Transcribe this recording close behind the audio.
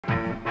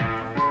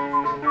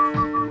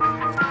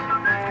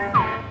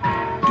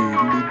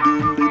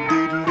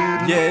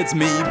Yeah, it's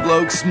me,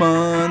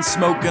 BlokeSmunts,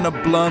 smoking a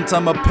blunt.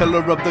 I'm a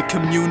pillar of the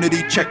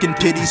community, checking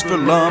titties for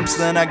lumps.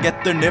 Then I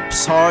get their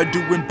nips hard,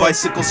 doing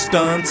bicycle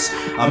stunts.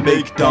 I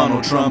make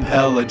Donald Trump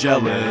hella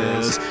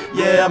jealous.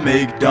 Yeah, I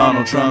make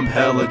Donald Trump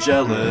hella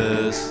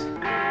jealous.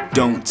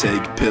 Don't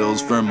take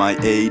pills for my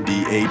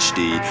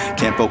ADHD.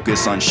 Can't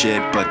focus on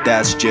shit, but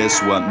that's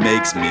just what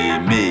makes me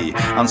me.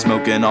 I'm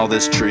smoking all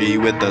this tree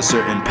with a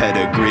certain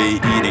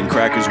pedigree, eating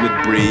crackers with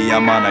Bree.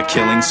 I'm on a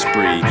killing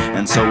spree,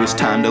 and so it's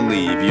time to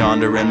leave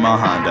yonder in my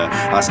Honda.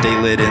 I stay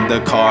lit in the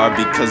car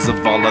because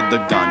of all of the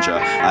ganja.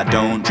 I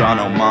don't draw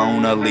no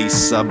Mona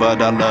Lisa,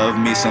 but I love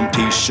me some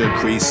t-shirt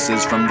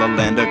creases from the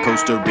land of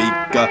Costa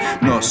Rica.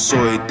 No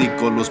soy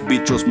Tico, los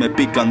bichos me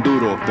pican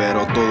duro,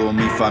 pero todo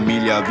mi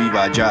familia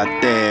viva, ya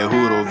te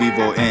juro.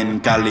 Vivo en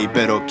Cali,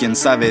 pero quien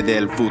sabe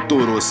del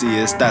futuro. Si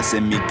estás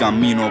en mi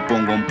camino,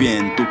 pongo un pie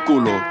en tu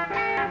culo.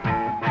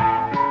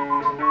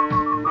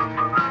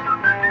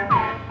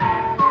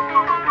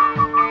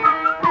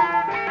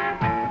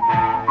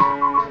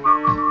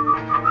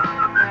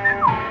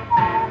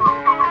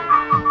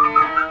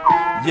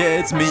 Yeah,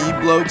 it's me,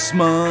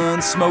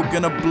 BlokeSmunts,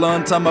 smoking a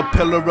blunt. I'm a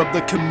pillar of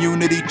the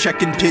community,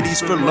 checking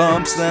titties for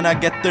lumps. Then I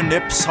get their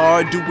nips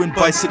hard, doing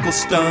bicycle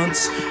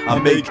stunts. I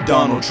make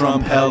Donald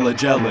Trump hella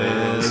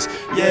jealous.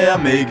 Yeah,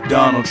 I make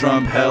Donald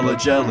Trump hella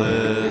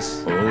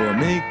jealous. Oh, I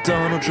make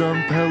Donald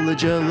Trump hella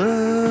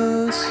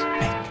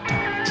jealous.